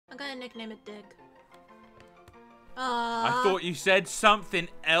gonna nickname it Dig. I thought you said something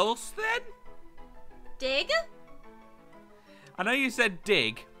else then? Dig? I know you said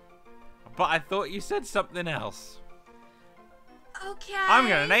dig, but I thought you said something else. Okay. I'm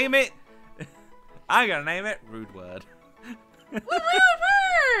gonna name it. I'm gonna name it Rude Word. What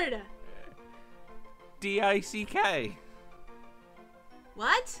rude word? D-I-C-K.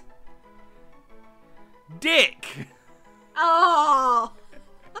 What? Dick. Oh.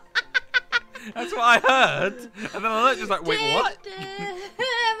 That's what I heard. And then I looked just like, wait, what?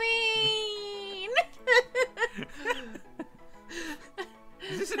 I mean.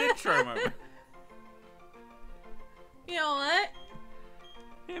 Is this an intro moment? You know what?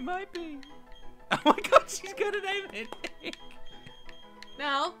 It might be. Oh my god, she's gonna name it Dick.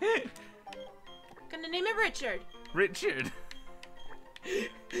 No. Gonna name it Richard. Richard.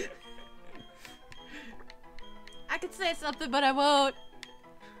 I could say something, but I won't.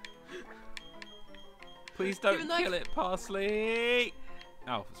 Please don't kill it, Parsley.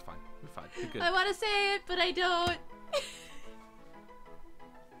 Oh, it's fine. We're fine. We're good. I want to say it, but I don't.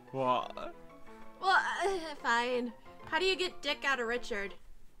 What? Well, fine. How do you get Dick out of Richard?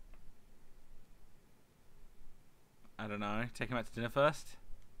 I don't know. Take him out to dinner first?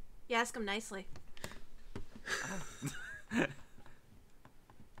 You ask him nicely.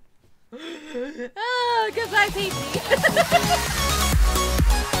 Oh, goodbye, Peachy.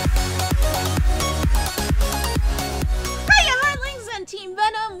 Hiya, Heartlings and Team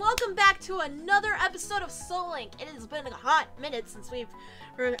Venom. Welcome back to another episode of Soullink. It has been a hot minute since we've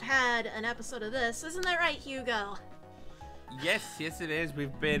had an episode of this. Isn't that right, Hugo? Yes, it is.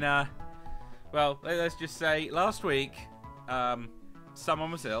 We've been, well, let's just say last week,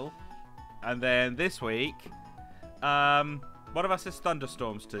 someone was ill. And then this week, one of us has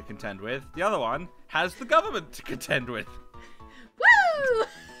thunderstorms to contend with. The other one has the government to contend with. Woo!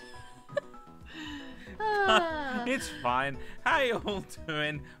 It's fine. How you all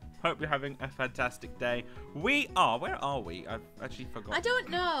doing? Hope you're having a fantastic day. We are. Where are we? I've actually forgotten. I don't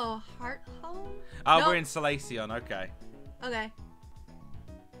know. Heart Home? Oh, Nope. we're in Salacion. Okay. Okay.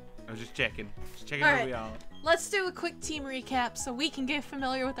 I was just checking. Just checking All where right. we are. Let's do a quick team recap so we can get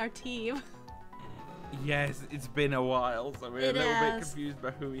familiar with our team. Yes, it's been a while, so we're a little bit confused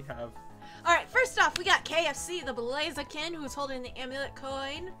by who we have. Alright, first off, we got KFC, the Blaziken, who's holding the amulet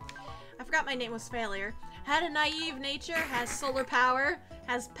coin. I forgot my name was Failure. Had a naive nature, has solar power,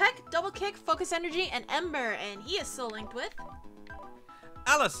 has Peck, double kick, focus energy, and Ember, and he is so linked with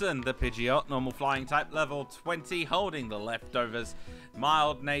Allison, the Pidgeot, normal flying type, level 20, holding the leftovers.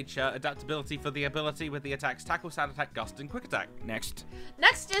 Mild nature, adaptability for the ability with the attacks Tackle, Sound Attack, Gust, and Quick Attack. Next.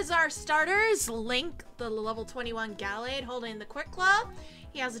 Next is our starters, Link, the level 21 Gallade, holding the Quick Claw.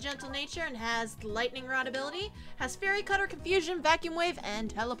 He has a gentle nature and has the Lightning Rod ability, has Fairy Cutter, Confusion, Vacuum Wave, and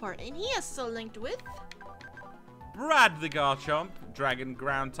Teleport, and he is so linked with Brad the Garchomp, Dragon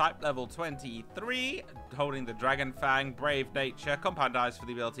Ground type, level 23, holding the Dragon Fang, Brave Nature, Compound Eyes for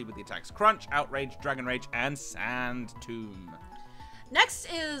the ability with the attacks Crunch, Outrage, Dragon Rage, and Sand Tomb. Next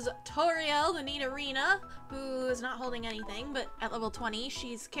is Toriel, the Nidorina, who is not holding anything, but at level 20,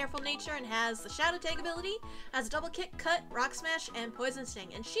 she's Careful Nature and has the Shadow Tag ability, has Double Kick, Cut, Rock Smash, and Poison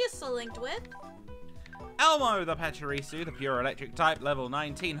Sting, and she is so linked with Elmo the Pachirisu, the Pure Electric type, level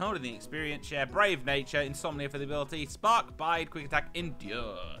 19, holding the Experience Share, Brave Nature, Insomnia for the ability, Spark, Bide, Quick Attack,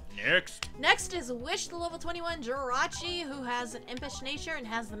 Endure. Next is Wish, the level 21 Jirachi, who has an Impish Nature and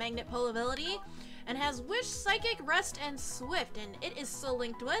has the Magnet Pole ability, and has Wish, Psychic, Rest, and Swift, and it is so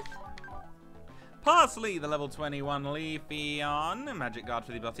linked with Parsley, the level 21 Leafeon, Magic Guard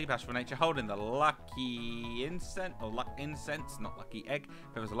for the ability, Bashful Nature, holding the Lucky Incense, or Luck Incense, not Lucky Egg.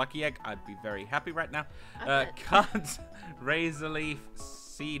 If it was a Lucky Egg, I'd be very happy right now. Cut, Razor Leaf,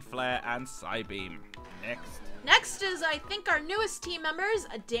 Seed Flare, and Psybeam. Next is, I think, our newest team members,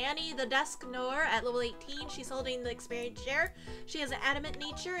 Danny the Desk Knower at level 18. She's holding the Experience Share. She has an Adamant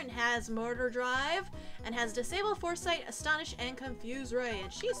Nature and has Mortar Drive, and has Disable, Foresight, Astonish, and Confuse Ray,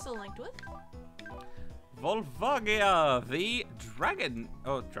 and she's so linked with Volvagia, the Dragon...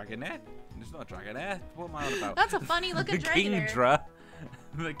 Oh, Dragonair? It's not Dragonair. What am I on about? That's a funny looking Dragonair. Kingdra.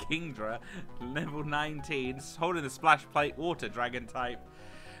 The Kingdra, level 19, holding the Splash Plate, Water Dragon type.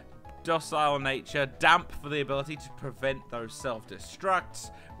 Docile Nature, Damp for the ability to prevent those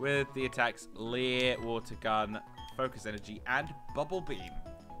self-destructs with the attacks Leer, Water Gun, Focus Energy, and Bubble Beam.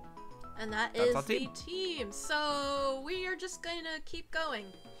 And that's is the team. So we are just going to keep going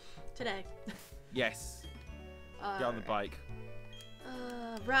today. Yes. Get on the bike.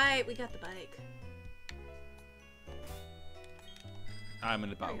 Right, we got the bike. I'm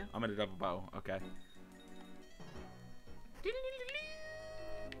in a bow. I'm in a double bow. Okay.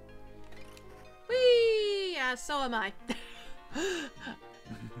 Yeah, so am I.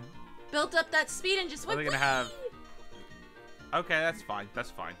 Built up that speed and just went. Are they gonna have? Okay, that's fine. That's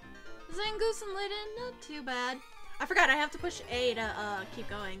fine. Zangoose and Liden, not too bad. I forgot I have to push A to keep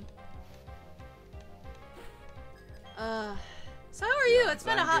going. So how are you? It's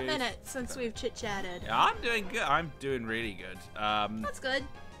been a hot minute since we've chit-chatted. Yeah, I'm doing good. I'm doing really good. That's good.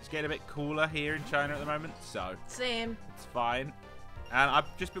 It's getting a bit cooler here in China at the moment, so Same. it's fine. And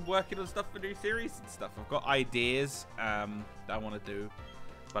I've just been working on stuff for new series and stuff. I've got ideas that I want to do,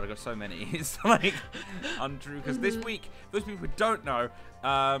 but I've got so many. It's like untrue. Because this week, for those people who don't know,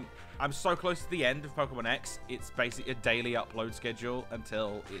 I'm so close to the end of Pokemon X. It's basically a daily upload schedule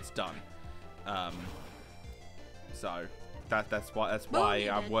until it's done. So that's why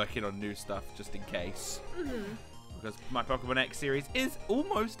I'm working on new stuff just in case. Because my Pokemon X series is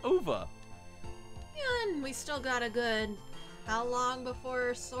almost over. Yeah, and we still got a good. How long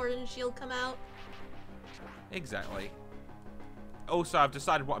before Sword and Shield come out? Exactly. Also, I've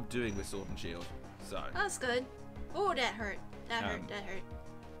decided what I'm doing with Sword and Shield. So. That's good. Oh, that hurt. That hurt. That hurt.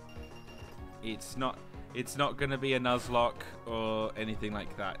 It's not gonna be a Nuzlocke or anything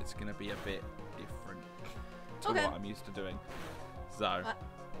like that. It's gonna be a bit different to what I'm used to doing. So.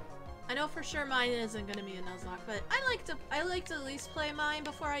 I know for sure mine isn't gonna be a Nuzlocke, but I like to at least play mine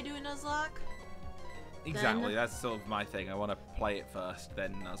before I do a Nuzlocke. Exactly, that's sort of my thing. I want to play it first,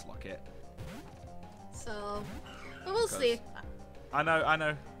 then Nuzlocke it. So, but we'll see. I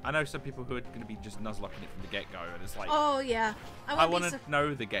know some people who are going to be just Nuzlocking it from the get-go, and it's like, oh yeah, I want to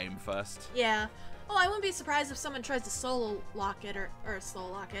know the game first. Yeah. Oh, I wouldn't be surprised if someone tries to solo lock it or soul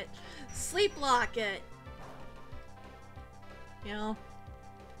lock it, sleep lock it. You know.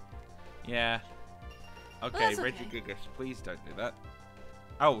 Yeah. Okay, Regigigas, please don't do that.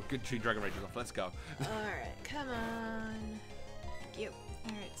 Oh, good. Tree Dragon Rage is off. Let's go. Alright, come on. Thank you.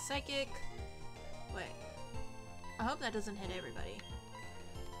 Alright, Psychic. Wait. I hope that doesn't hit everybody.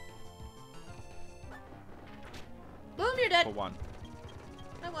 Boom, you're dead. For one.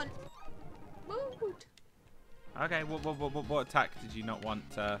 I won. Woot. Okay, what attack did you not want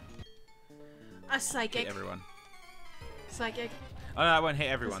to A Psychic. hit everyone? Psychic. Oh, no, I won't hit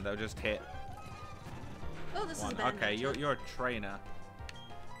everyone. They'll just hit Oh, this one. is a bad Okay, matchup. you're a trainer.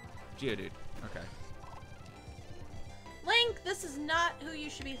 Geodude. Okay. Link, this is not who you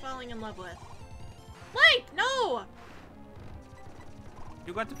should be falling in love with. Link, no!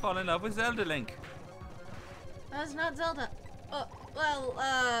 You got to fall in love with Zelda, Link. That's not Zelda.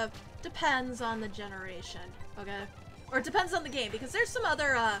 Well, depends on the generation, okay? Or it depends on the game, because there's some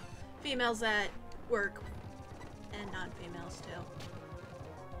other, females that work, and non-females, too.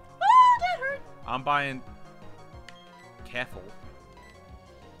 Oh, that hurt! I'm buying... Careful.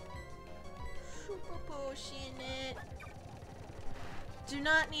 Super potion it. Do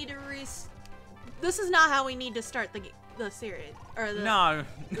not need to This is not how we need to start the series, or the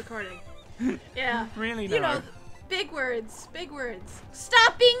recording. Yeah. Really, no. You know, big words, big words.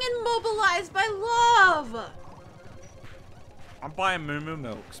 Stop being immobilized by love! I'm buying Moo Moo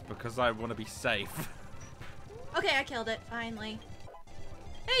Milks because I want to be safe. Okay, I killed it, finally.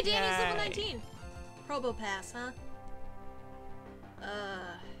 Hey, Danny's level 19. Probo Pass, huh?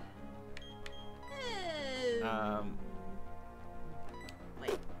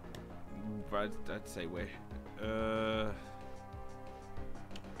 Wait. I'd say Wish.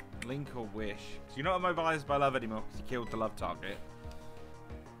 Link or Wish? So you're not immobilized by love anymore because you killed the love target.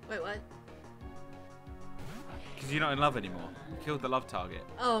 Wait, what? Because you're not in love anymore. You killed the love target.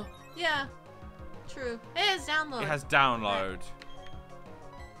 Oh, yeah. True. Hey, it's download. It has download.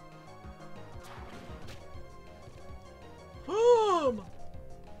 Boom!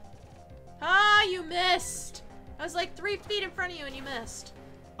 Ah, you missed! I was like 3 feet in front of you and you missed.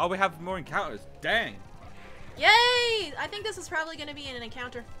 Oh, we have more encounters. Dang. Yay! I think this is probably going to be an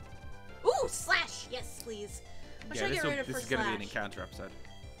encounter. Ooh, slash! Yes, please. What should I get rid of for slash? This is going to be an encounter episode.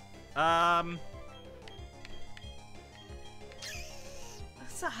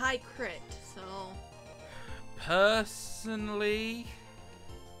 That's a high crit, so... Personally...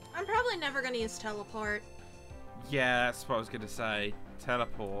 I'm probably never going to use teleport. Yeah, that's what I was going to say.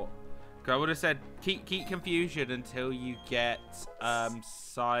 Teleport. I would have said keep confusion until you get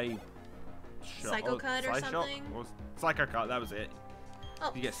Psycho Cut or something? Or Psycho Cut, that was it.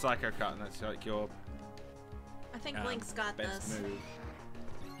 Oh. You get Psycho Cut and that's like your I think Link's got best this. move.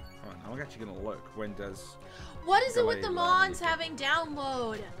 Alright, now I'm actually going to look. When does... What is it with the Mons having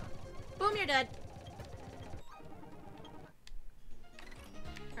download? Boom, you're dead.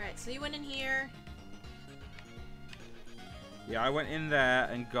 Alright, so you went in here. Yeah, I went in there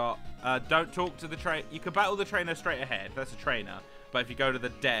and got... don't talk to the trainer. You can battle the trainer straight ahead. That's a trainer. But if you go to the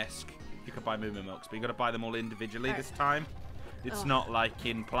desk, you can buy Moo Moo Milks, but you got to buy them all individually this Alright. time. It's not like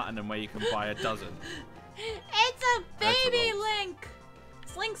in Platinum where you can buy a dozen. It's a baby Link!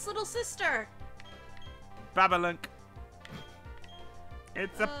 It's Link's little sister. Babalunk.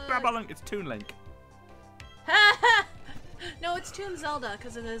 It's a Babalunk. It's Toon Link. No, it's Toon Zelda,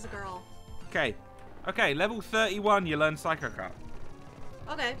 because it is a girl. Okay. Okay, level 31, you learn Psycho Cut.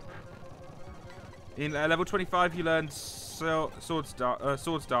 Okay. In level 25, you learn Swords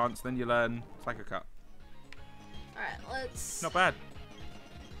Dance, then you learn Psycho Cut. Alright, let's... Not bad.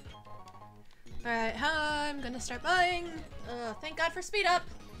 Alright, I'm gonna start buying. Thank God for speed up.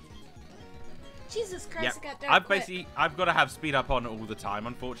 Jesus Christ, it got dark quick. I've got to have speed up on all the time,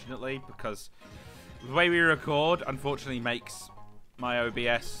 unfortunately, because the way we record, unfortunately, makes my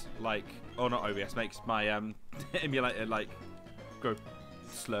OBS, like, or not OBS, makes my emulator, like, go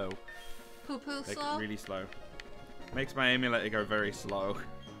slow. Poo-poo Like, slow? really slow. Makes my emulator go very slow.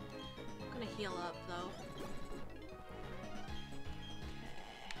 I'm gonna heal up, though.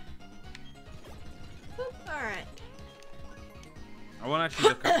 Okay. Alright. I want to actually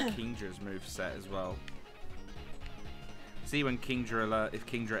look up Kingdra's moveset as well. See when Kingdra, if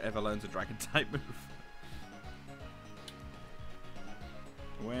Kingdra ever learns a dragon type move.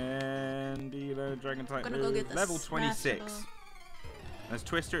 When do you learn a dragon type move? Go get this Level 26. There's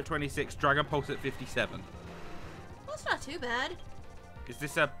Twister at 26, Dragon Pulse at 57. Well, that's not too bad. Is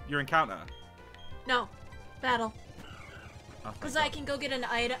this your encounter? No. Battle. Oh, Because I can go get an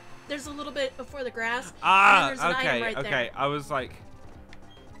item. There's a little bit before the grass. Ah, and then there's an item right okay. there. I was like...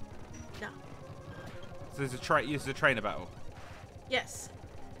 No. So there's a trainer battle? Yes.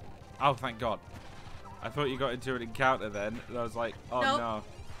 Oh, thank God. I thought you got into an encounter then, and I was like, oh Nope. no.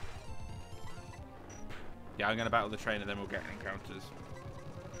 Yeah, I'm going to battle the trainer, then we'll get encounters.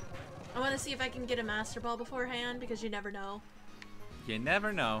 I want to see if I can get a Master Ball beforehand, because you never know. You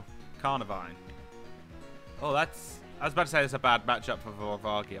never know. Carnivine. Oh, that's... I was about to say it's a bad matchup for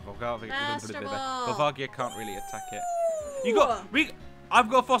Volvagia. Master Ball. Volvagia can't really attack it. You got... I've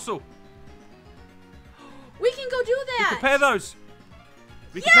got a fossil. We can go do that! Compare those.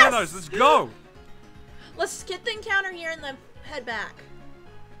 We compare those. Let's go. Let's get the encounter here and then head back.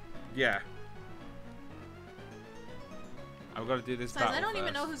 Yeah. I've got to do this Besides, battle I don't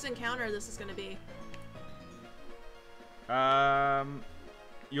even first. know whose encounter this is going to be.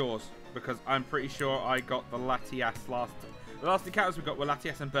 Yours, because I'm pretty sure I got the Latias last. The last encounters we got were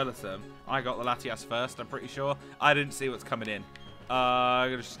Latias and Bellisum. I got the Latias first. I'm pretty sure. I didn't see what's coming in. I'm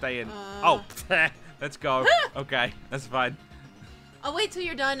gonna stay in. Oh, let's go. Okay, that's fine. I'll wait till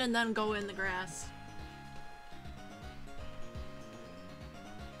you're done and then go in the grass.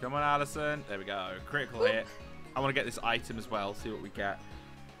 Come on, Allison. There we go. Critical hit. I want to get this item as well. See what we get.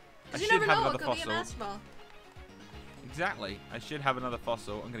 I You should never have know, another it could be a fossil. Master Ball. Exactly. I should have another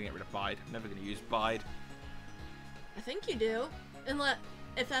fossil. I'm gonna get rid of Bide. I'm never gonna use Bide. I think you do. Unless,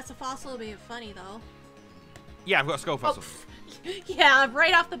 if that's a fossil, it'll be funny, though. Yeah, I've got a skull fossil. Yeah,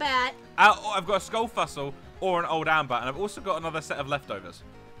 right off the bat. I've got a skull fossil or an old amber, and I've also got another set of leftovers.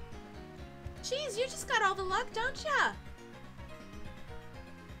 Jeez, you just got all the luck, don't ya?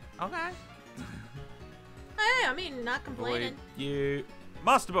 Okay. Hey, I mean, not complaining. You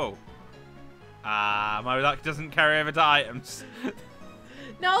Master Ball. My luck doesn't carry over to items.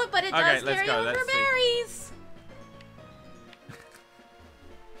 No, but it does let's carry go, over let's see. berries.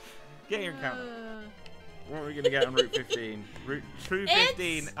 Get your encounter. What are we gonna get on Route 15? Route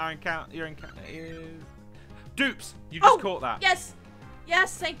 215. Your encounter is dupes. You just caught that. Yes.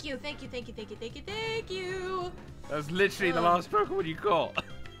 Yes, thank you. Thank you, thank you, thank you, thank you, thank you. That was literally the last Pokemon you caught.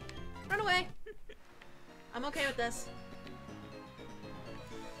 Run away. I'm okay with this.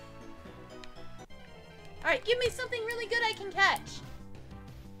 Alright, give me something really good I can catch.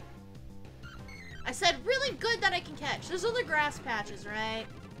 I said really good that I can catch. There's other grass patches, right?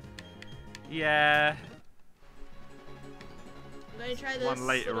 Yeah. I'm going to try this One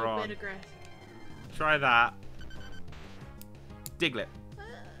later little on. bit of grass. Try that. Diglett.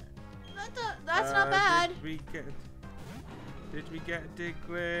 That's not bad. Did we get a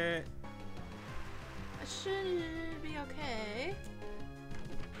Diglett? It should be okay.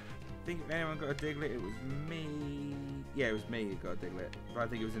 I think if anyone got a Diglett, it was me. Yeah, it was me who got a Diglett. But I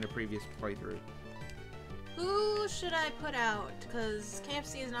think it was in a previous playthrough. Who should I put out? Because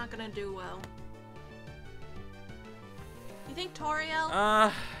KFC is not going to do well. You think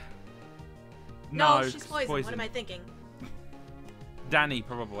Toriel? No, she's poison. What am I thinking? Danny,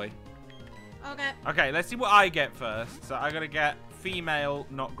 probably. Okay. Okay, let's see what I get first. So I gotta get female,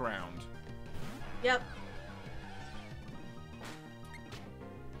 not ground. Yep.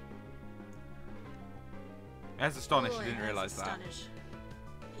 That's astonished. Oh, I didn't yeah, realize that. Astonish.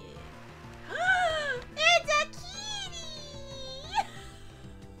 Yeah.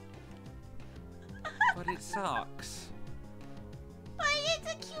 sucks. Why, it's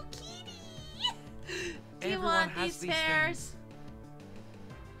a cute kitty. Do you Everyone want has these pears?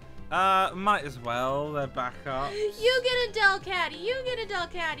 Might as well. They're back up. You get a Delcatty. You get a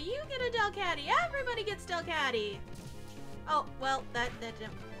Delcatty. You get a Delcatty. Everybody gets Delcatty. Oh, well,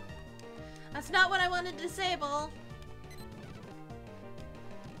 that's not what I wanted to disable.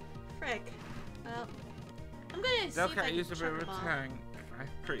 Frick. Well, I'm gonna see if I can used a bit of a chuck 'em all. tank. I'm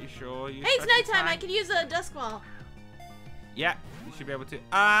pretty sure. Hey, it's nighttime. I can use a dusk wall. Yeah, you should be able to.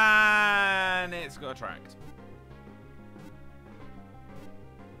 And it's got attract.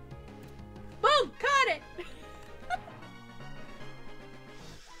 Boom! Caught it!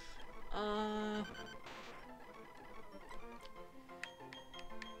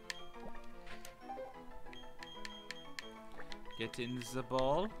 Get in the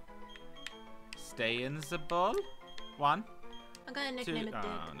ball. Stay in the ball. 1, I'm gonna 2. nickname it Dig.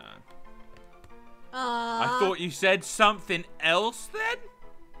 Oh, no. I thought you said something else then?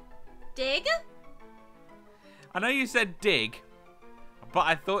 Dig? I know you said dig, but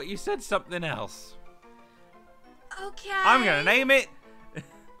I thought you said something else. Okay. I'm gonna name it.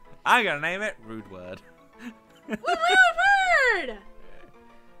 I'm gonna name it Rude Word. What rude word?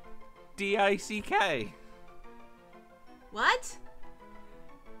 D-I-C-K. What?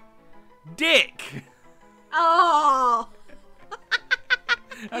 Dick. Oh.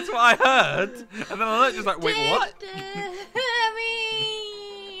 That's what I heard. And then I looked just like, wait, what? I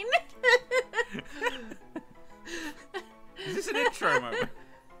mean. Is this an intro moment?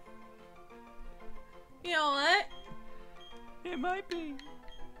 You know what? It might be.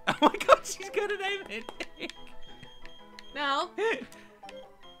 Oh my god, she's gonna name it Dick. No.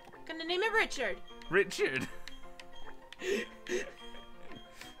 Gonna name it Richard. Richard.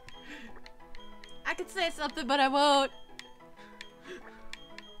 I could say something, but I won't.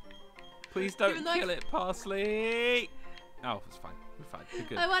 Please don't kill it, Parsley. Oh, it's fine. We're fine. We're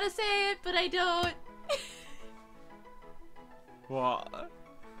good. I want to say it, but I don't. What?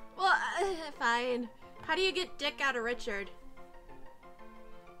 Well, fine. How do you get Dick out of Richard?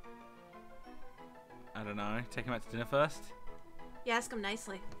 I don't know. Take him out to dinner first. You ask him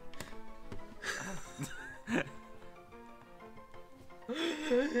nicely.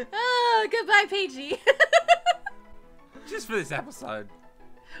 Oh, goodbye, Paigey. Just for this episode.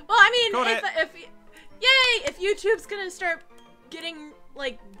 Well, I mean, if YouTube's gonna start getting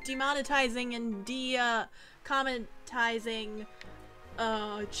like demonetizing and commentizing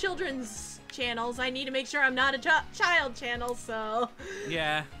children's channels, I need to make sure I'm not a child channel. So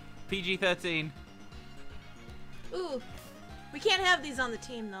yeah, PG-13. Ooh, we can't have these on the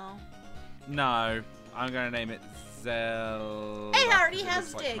team though. No, I'm gonna name it Zelda. Hey, Howard, he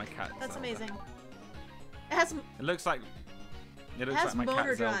has like Dig. That's Zelda. amazing. It looks like my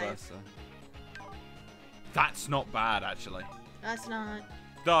motor cat Zelda. drive. So. That's not bad, actually. That's not.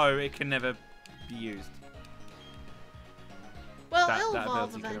 Though it can never be used. Well, that it'll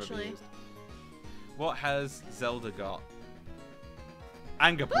evolve ability can never be eventually. used. What has Zelda got?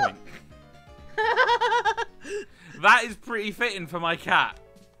 Anger point. That is pretty fitting for my cat.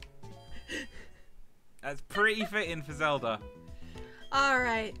 That's pretty fitting for Zelda.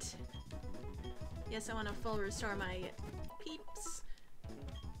 Alright. Yes, I want to full restore my peeps.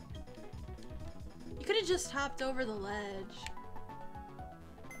 You could have just hopped over the ledge.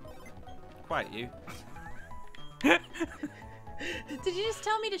 Quite you. Did you just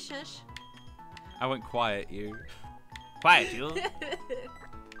tell me to shush? I went quiet you. Quiet you.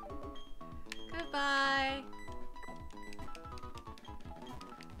 Goodbye.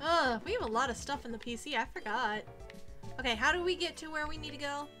 Ugh, we have a lot of stuff in the PC. I forgot. Okay, how do we get to where we need to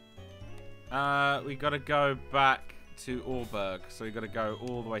go? We gotta go back to Orberg, so we gotta go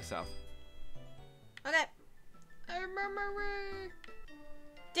all the way south. Okay.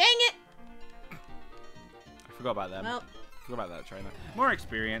 Dang it! I forgot about them. Well, Forgot about that trainer. More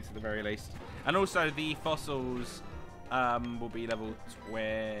experience at the very least. And also the fossils will be level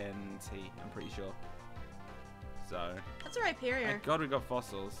 20, I'm pretty sure. So. that's a Rhyperior. Thank God we got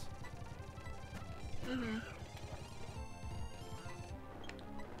fossils. Mm-hmm.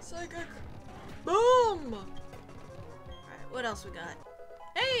 Psychic. Boom! Alright, what else we got?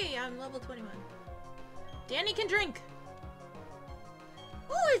 Hey, I'm level 21. Danny can drink.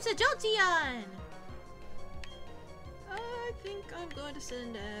 Ooh, it's a Jolteon! I think I'm going to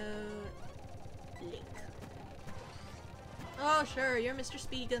send out Link. Oh, sure, you're Mr.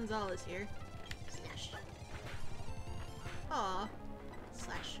 Speedy Gonzalez here. Slash. Aw.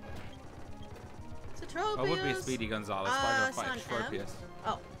 Slash. Satropius. I would be a Speedy Gonzalez, but I gotta fight Sun M. Tropius.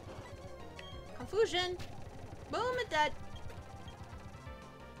 Oh. Confusion. Boom, it's dead.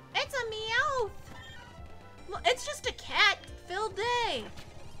 It's a Meowth! Look, it's just a cat-filled day.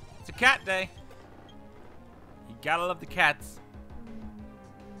 It's a cat day. You gotta love the cats.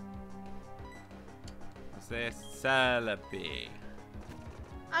 What's this? Celebi.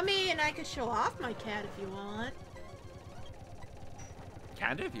 I mean, I could show off my cat if you want.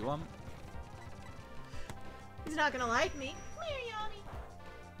 Can do if you want. He's not gonna like me. Come here, Yummy.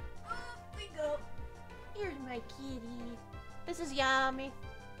 Off we go. Here's my kitty. This is Yummy.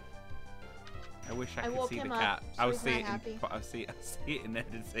 I wish I I could woke see the him cat. up, so I he's see not it. happy. I see it in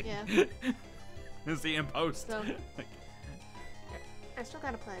editing. Yeah. I see it in post. So, I still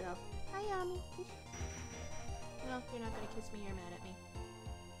gotta play though. Hi, Yummy. No, you're not gonna kiss me. You're mad at me.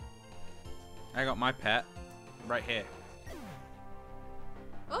 I got my pet right here.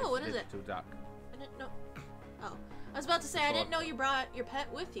 Oh, what is it? Digital duck. I didn't know. Oh, I was about to say I didn't know you brought your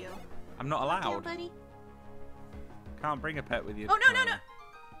pet with you. I'm not Here, allowed. buddy. Can't bring a pet with you. Oh no!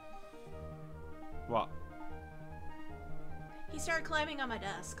 What? He started climbing on my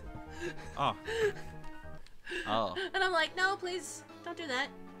desk. Oh. Oh. And I'm like, no, please, don't do that.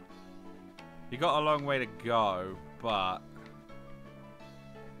 You got a long way to go, but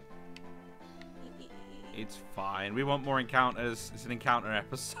it's fine. We want more encounters. It's an encounter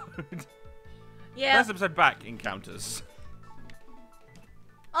episode. Yeah. Last episode back, encounters.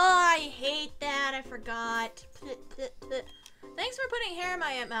 Oh, I hate that. I forgot. Thanks for putting hair in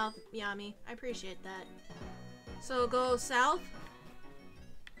my mouth, Yami. I appreciate that. So go south?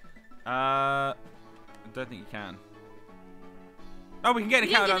 I don't think you can. Oh, we can get an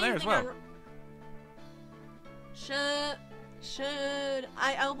encounter down there as well. Should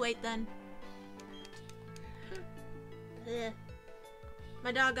I'll wait then.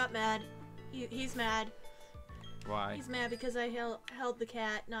 My dog got mad. He's mad. Why? He's mad because I held the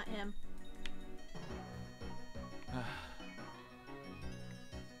cat, not him. I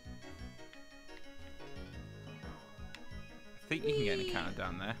think you can get an encounter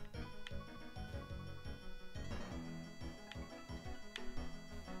down there.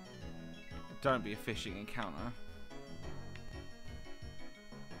 Don't be a fishing encounter.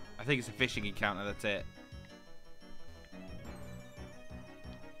 I think it's a fishing encounter, that's it.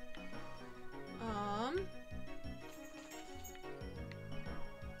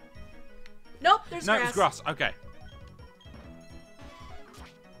 Nope, there's grass. No, it's grass. Okay.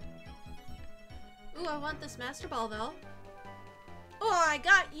 Ooh, I want this Master Ball, though. Oh, I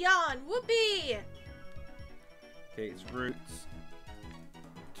got Yawn. Whoopee! Okay, it's roots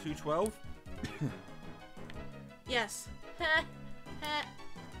 212. Yes.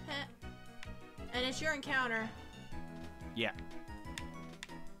 And it's your encounter. Yeah.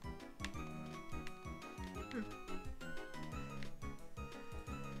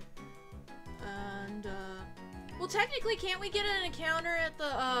 And, well, technically, can't we get an encounter at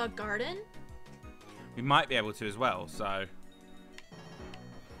the, garden? We might be able to as well, so.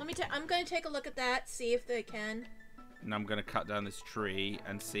 I'm gonna take a look at that, see if they can. And I'm gonna cut down this tree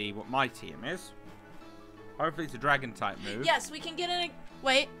and see what my team is. Hopefully it's a dragon type move. Yes, we can get an,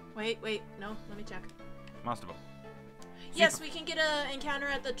 wait. No, let me check. Master Ball. Yes, we can get an encounter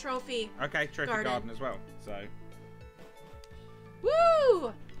at the trophy. Okay, trophy garden as well, so.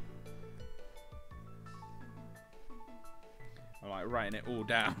 Woo! I'm like writing it all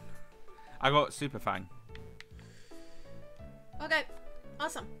down. I got Super Fang. Okay,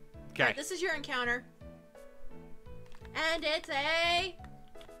 awesome. Okay. Right, this is your encounter. And it's a...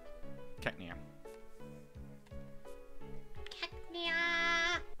 Cacnea.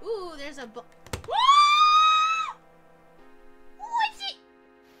 Cacnea. Ooh, there's a... What's it?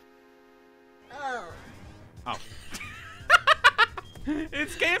 Oh. Oh.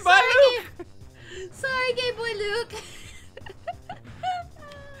 It's Game Boy Luke! Sorry, Game Boy Luke.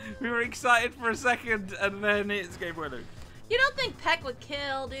 We were excited for a second, and then it's Game Boy Luke. You don't think Peck would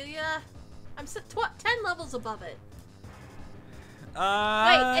kill, do ya? I'm 10 levels above it.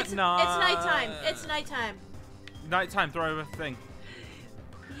 Wait, it's nighttime. It's nighttime. Nighttime, throw over thing.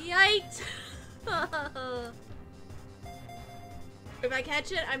 Yikes. If I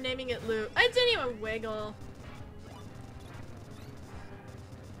catch it, I'm naming it Luke. I didn't even wiggle.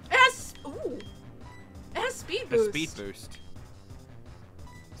 It has... Ooh. It has speed boost. A speed boost.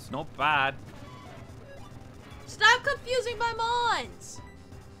 It's not bad. Stop confusing my mons!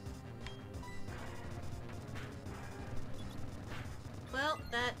 Well,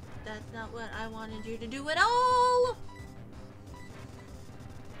 that's not what I wanted you to do at all!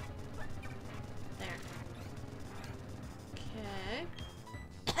 There. Okay.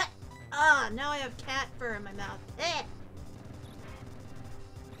 Ah, now I have cat fur in my mouth. Eh.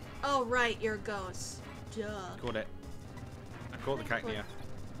 Oh, right, you're a ghost. Duh. Caught it. I caught the Cacnea.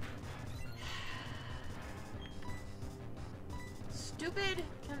 stupid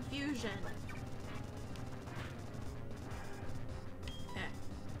confusion. Okay.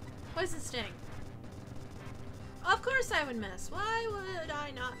 Poison sting. Of course I would miss. Why would I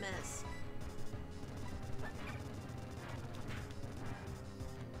not miss?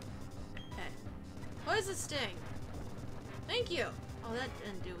 Okay. Poison sting. Thank you. Oh, that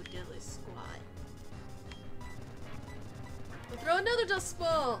didn't do a diddly squat. We'll throw another dust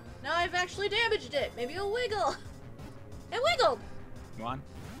ball. Now I've actually damaged it. Maybe it'll wiggle. It wiggled. One.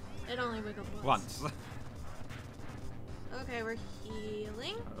 It only wiggled once. Once. Okay, we're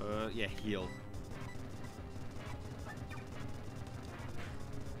healing. Yeah, heal.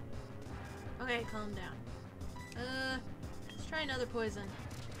 Okay, calm down. Let's try another poison.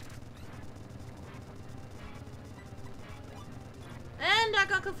 And I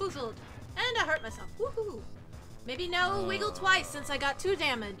got confoozled. And I hurt myself. Woohoo! Maybe now it'll wiggle twice since I got 2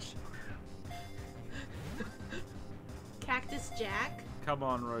 damage. Cactus Jack. Come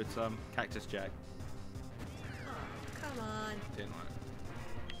on, Rotom. Cactus Jack. Oh, come on. Didn't work.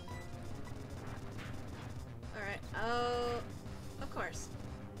 Alright. Oh, of course.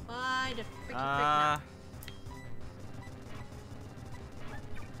 Why the freaking freak now?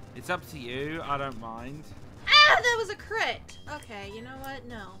 It's up to you. I don't mind. Ah, that was a crit. Okay, you know what?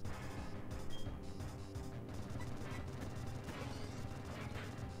 No.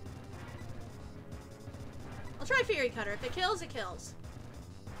 I'll try Fury Cutter. If it kills, it kills.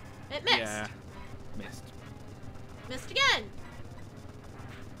 It missed. Yeah, missed. Missed again.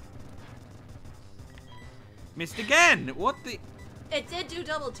 Missed again. What the? It did do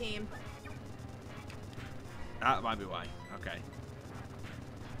double team. That might be why. Okay.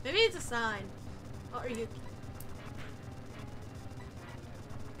 Maybe it's a sign. Or are you?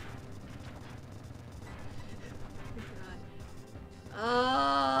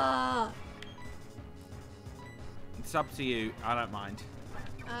 It's up to you. I don't mind.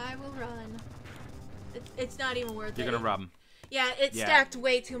 I will run. It's not even worth it. You're gonna run. Yeah, it stacked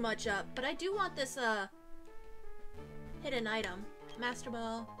way too much up. But I do want this hidden item. Master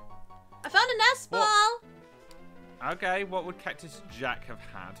Ball. I found a nest ball! Okay, what would Cactus Jack have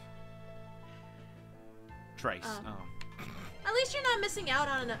had? Trace. Oh. At least you're not missing out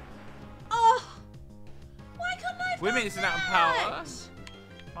on an... Oh! Why couldn't I have We're gotten missing out on that?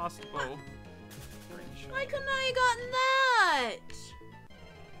 power. Master Ball. Why couldn't I have gotten that?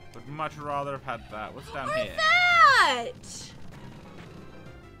 Would much rather have had that. What's down Or here? that!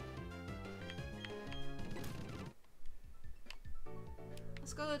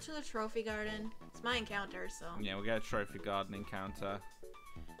 Let's go to the trophy garden. It's my encounter, so. Yeah, we'll get a trophy garden encounter.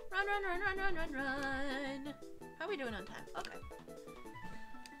 Run, run, run, run, run, run, run. How are we doing on time? Okay.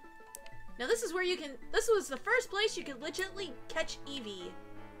 Now this is where you can, this was the first place you could legitimately catch Eevee.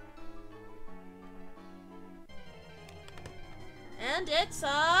 And it's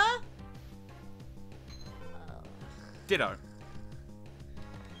Ditto.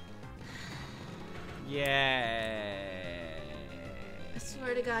 Yeah. I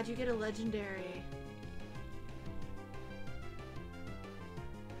swear to God, you get a legendary.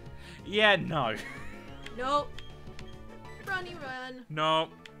 Yeah, no. Nope. Runny run. No.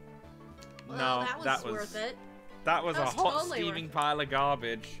 Well, No, that was worth it. That was a hot, totally steaming worth it. pile of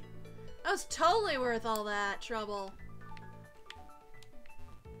garbage. That was totally worth all that trouble.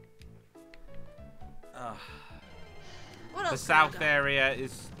 What else? The south area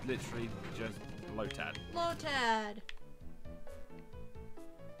is literally just Lotad. Lotad.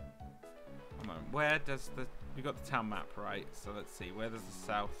 Come on, where does the... We got the town map, right? So let's see. Where does the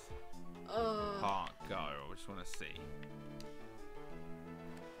south part go? I just want to see.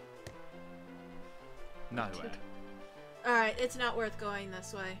 Nowhere. Alright, it's not worth going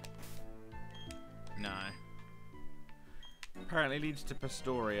this way. No. Apparently leads to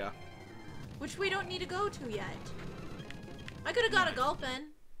Pastoria. Which we don't need to go to yet. I could have got a Gulpin.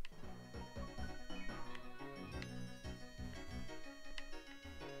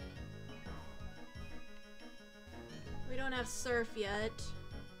 We don't have Surf yet.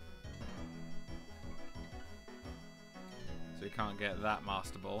 So you can't get that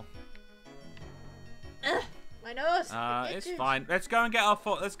Master Ball. Ugh, my nose. It's fine. Let's go and get our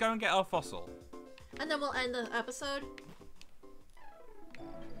fossil. And then we'll end the episode.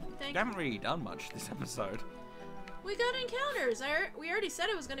 We haven't really done much this episode. We got encounters. We already said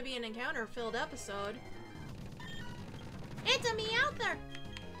it was going to be an encounter-filled episode. It's a me out there.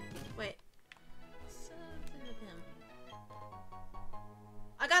 Wait. Something with him.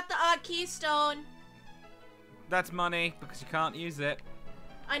 I got the odd keystone. That's money because you can't use it.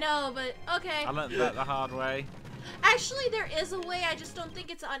 I know, but okay. I learned that the hard way. Actually, there is a way. I just don't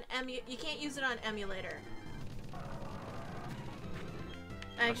think it's on you can't use it on emulator.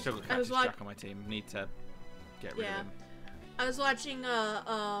 I've still got Cactus Jack on my team. Need to get rid of him. I was watching,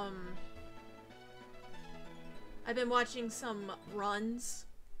 I've been watching some runs.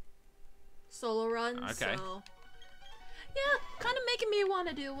 Solo runs, okay. So... yeah, kind of making me want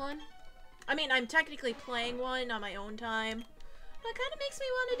to do one. I mean, I'm technically playing one on my own time, but it kind of makes me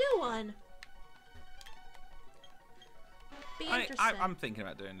want to do one. Be interesting. I'm thinking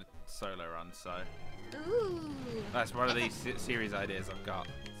about doing a solo run, so... ooh. That's one of these series ideas I've got,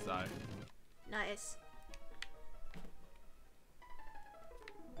 so... nice.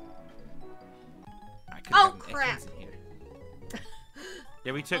 Oh, crap!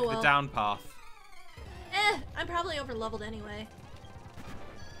 Yeah, we took the down path. I'm probably over leveled anyway.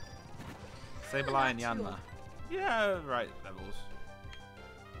 Sableye and Yanma. Yeah, right levels.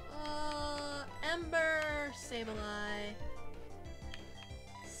 Ember, Sableye,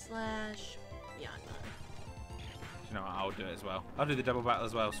 / Yanma. You know what, I'll do it as well. I'll do the double battle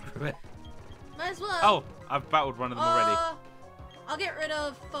as well, screw it. Might as well. Oh, I've battled one of them already. I'll get rid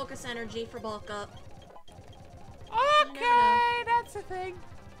of focus energy for bulk up. Okay, that's a thing.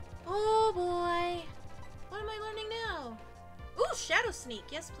 Oh boy. What am I learning now? Ooh, Shadow Sneak.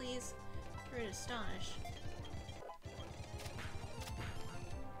 Yes, please. Get rid of Astonish.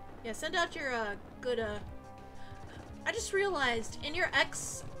 Yeah, send out your good I just realized in your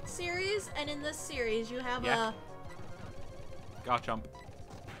X series and in this series you have a Garchomp.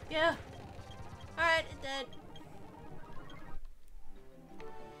 Yeah. Alright, dead.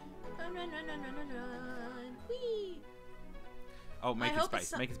 Run, run, run, run, run, run, run. Whee! Oh, make a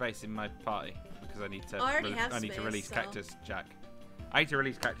space. Make a space in my party because I need to. I need to release Cactus Jack. I need to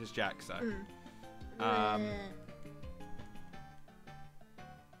release Cactus Jack, so.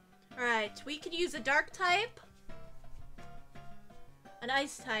 Alright, we could use a dark type, an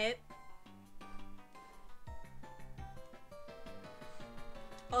ice type.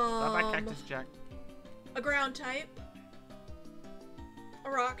 Bye-bye, Cactus Jack. A ground type, a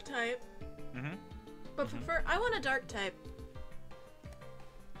rock type. But prefer, I want a dark type.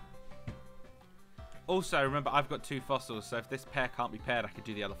 Also, remember, I've got 2 fossils, so if this pair can't be paired, I could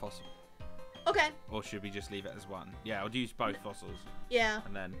do the other fossil. Okay. Or should we just leave it as one? Yeah, I'll use both fossils. Yeah.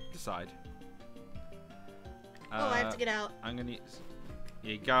 And then decide. Oh, I have to get out. I'm gonna use...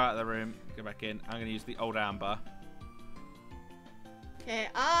 yeah, go out of the room, go back in. I'm gonna use the old amber. Okay,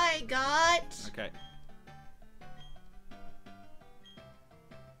 I got... okay.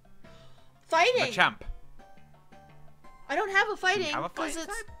 Fighting! Machamp. I don't have a fighting. Do you have a fighting it's...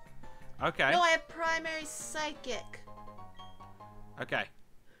 type? Okay. No, I have primary psychic. Okay.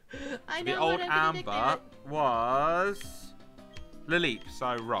 I know the old what I'm amber was Lilip,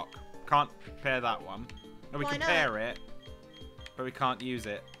 so rock. Can't pair that one. No, we Why can not? pair it, but we can't use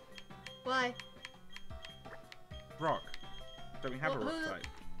it. Why? Rock. Don't we have a rock type?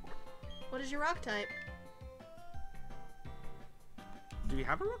 What is your rock type? Do we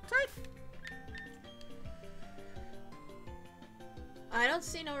have a rock type? I don't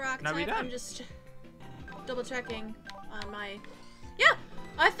see no rock type. We don't. I'm just double checking on my... yeah!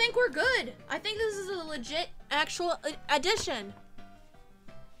 I think we're good. I think this is a legit actual addition.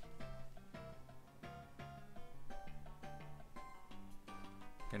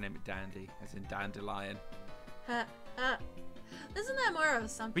 Gonna name it Dandy, as in Dandelion. Isn't that more of a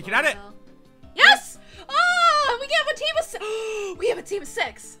something? We can add it! Yes! Oh, we have a team of 6! We have a team of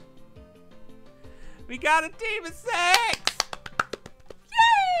 6! We got a team of 6!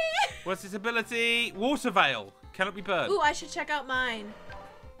 Yay! What's his ability? Water Veil. Cannot be burned. Ooh, I should check out mine.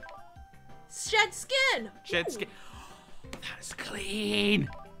 Shed Skin! Shed Ooh. Skin. That's clean!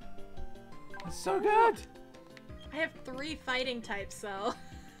 That's so good! I have 3 fighting types, so...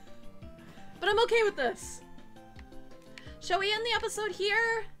 but I'm okay with this. Shall we end the episode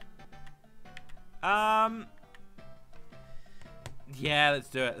here? Yeah, let's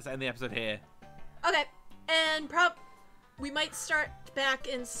do it. Let's end the episode here. Okay, and we might start back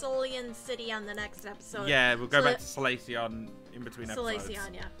in Solian City on the next episode. Yeah, we'll go back to Salacion in between episodes.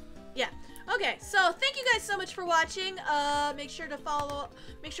 Salacion, yeah. Yeah. Okay, so thank you guys so much for watching. Make sure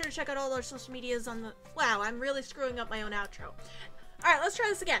to check out all our social medias on the... wow, I'm really screwing up my own outro. Alright, let's try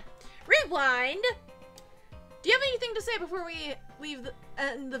this again. Rewind! Do you have anything to say before we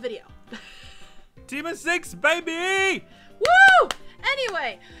end the video? Team of 6, baby! Woo!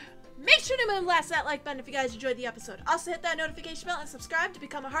 Anyway, make sure to blast that like button if you guys enjoyed the episode. Also hit that notification bell and subscribe to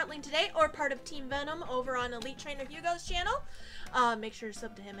become a Heartling today or part of Team Venom over on Elite Trainer Hugo's channel. Make sure to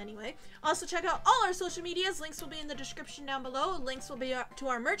sub to him anyway. Also check out all our social medias. Links will be in the description down below. Links will be to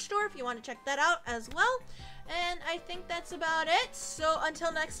our merch store if you want to check that out as well. And I think that's about it. So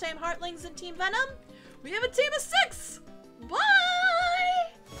until next time, Heartlings and Team Venom, we have a team!